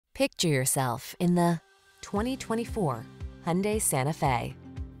Picture yourself in the 2024 Hyundai Santa Fe.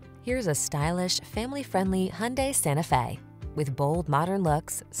 Here's a stylish, family-friendly Hyundai Santa Fe. With bold, modern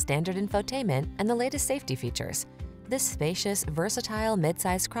looks, standard infotainment, and the latest safety features, this spacious, versatile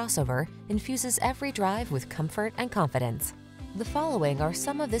midsize crossover infuses every drive with comfort and confidence. The following are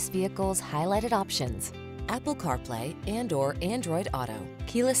some of this vehicle's highlighted options: Apple CarPlay and/or Android Auto,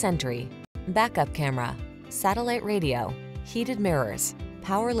 keyless entry, backup camera, satellite radio, heated mirrors,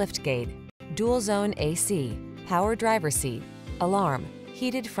 power liftgate, dual zone AC, power driver seat, alarm,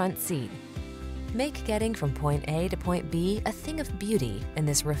 heated front seat. Make getting from point A to point B a thing of beauty in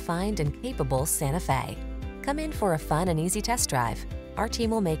this refined and capable Santa Fe. Come in for a fun and easy test drive. Our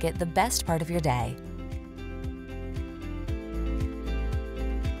team will make it the best part of your day.